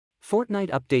Fortnite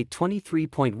Update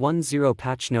 23.10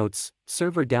 Patch Notes,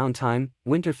 Server Downtime,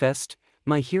 Winterfest,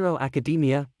 My Hero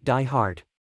Academia, Die Hard.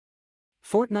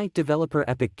 Fortnite developer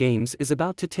Epic Games is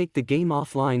about to take the game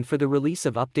offline for the release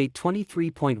of Update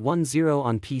 23.10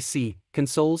 on PC,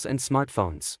 consoles and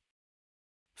smartphones.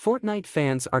 Fortnite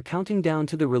fans are counting down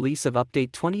to the release of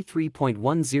Update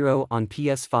 23.10 on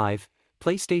PS5,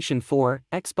 PlayStation 4,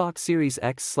 Xbox Series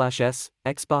X/S,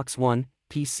 Xbox One,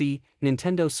 PC,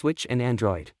 Nintendo Switch and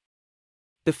Android.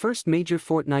 The first major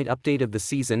Fortnite update of the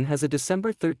season has a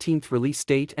December 13th release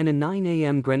date and a 9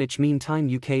 a.m. Greenwich Mean Time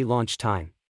UK launch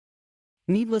time.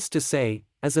 Needless to say,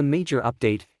 as a major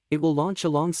update, it will launch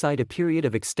alongside a period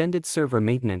of extended server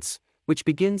maintenance, which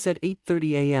begins at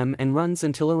 8:30 a.m. and runs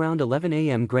until around 11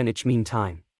 a.m. Greenwich Mean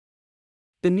Time.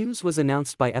 The news was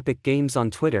announced by Epic Games on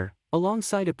Twitter,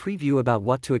 alongside a preview about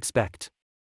what to expect.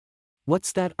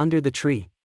 What's that under the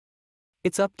tree?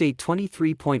 It's Update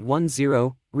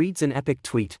 23.10, reads an Epic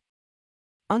tweet.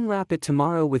 Unwrap it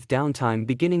tomorrow with downtime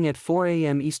beginning at 4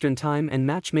 a.m. Eastern Time and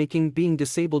matchmaking being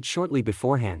disabled shortly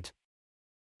beforehand.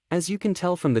 As you can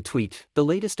tell from the tweet, the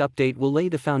latest update will lay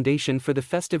the foundation for the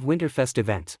festive Winterfest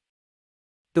event.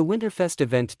 The Winterfest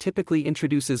event typically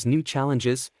introduces new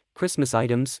challenges, Christmas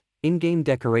items, in-game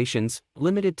decorations,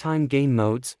 limited-time game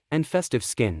modes, and festive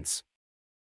skins.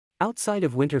 Outside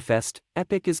of Winterfest,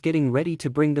 Epic is getting ready to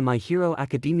bring the My Hero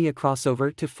Academia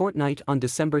crossover to Fortnite on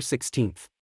December 16th.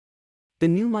 The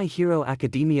new My Hero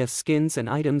Academia skins and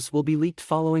items will be leaked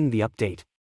following the update.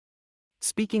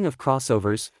 Speaking of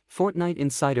crossovers, Fortnite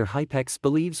insider Hypex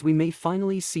believes we may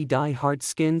finally see Die Hard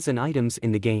skins and items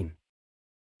in the game.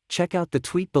 Check out the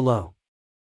tweet below.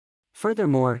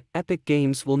 Furthermore, Epic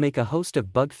Games will make a host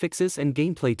of bug fixes and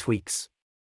gameplay tweaks.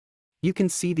 You can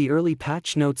see the early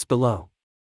patch notes below.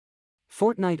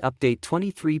 Fortnite Update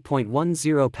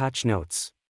 23.10 Patch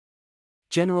Notes.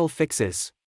 General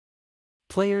Fixes.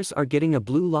 Players are getting a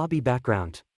blue lobby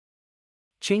background.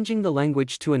 Changing the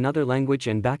language to another language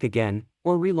and back again,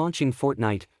 or relaunching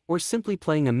Fortnite, or simply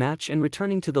playing a match and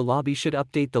returning to the lobby should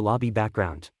update the lobby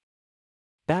background.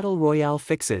 Battle Royale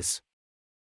Fixes.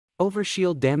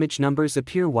 Overshield damage numbers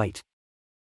appear white.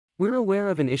 We're aware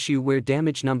of an issue where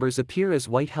damage numbers appear as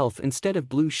white health instead of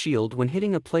blue shield when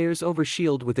hitting a player's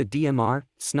overshield with a DMR,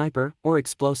 sniper, or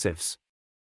explosives.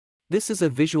 This is a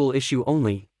visual issue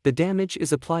only, the damage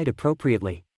is applied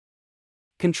appropriately.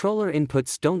 Controller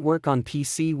inputs don't work on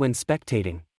PC when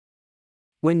spectating.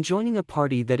 When joining a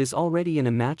party that is already in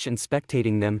a match and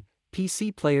spectating them,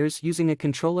 PC players using a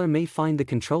controller may find the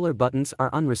controller buttons are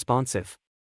unresponsive.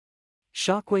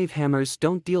 Shockwave hammers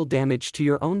don't deal damage to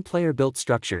your own player-built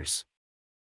structures.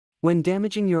 When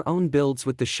damaging your own builds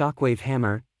with the shockwave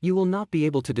hammer, you will not be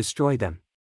able to destroy them.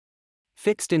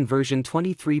 Fixed in version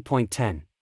 23.10.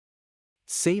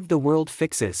 Save the world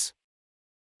fixes.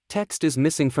 Text is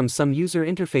missing from some user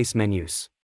interface menus.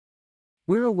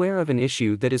 We're aware of an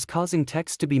issue that is causing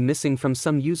text to be missing from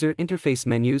some user interface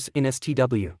menus in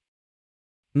STW.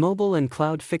 Mobile and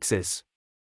cloud fixes.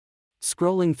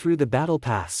 Scrolling through the Battle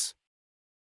Pass.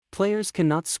 Players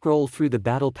cannot scroll through the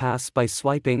Battle Pass by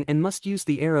swiping and must use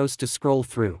the arrows to scroll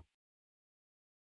through.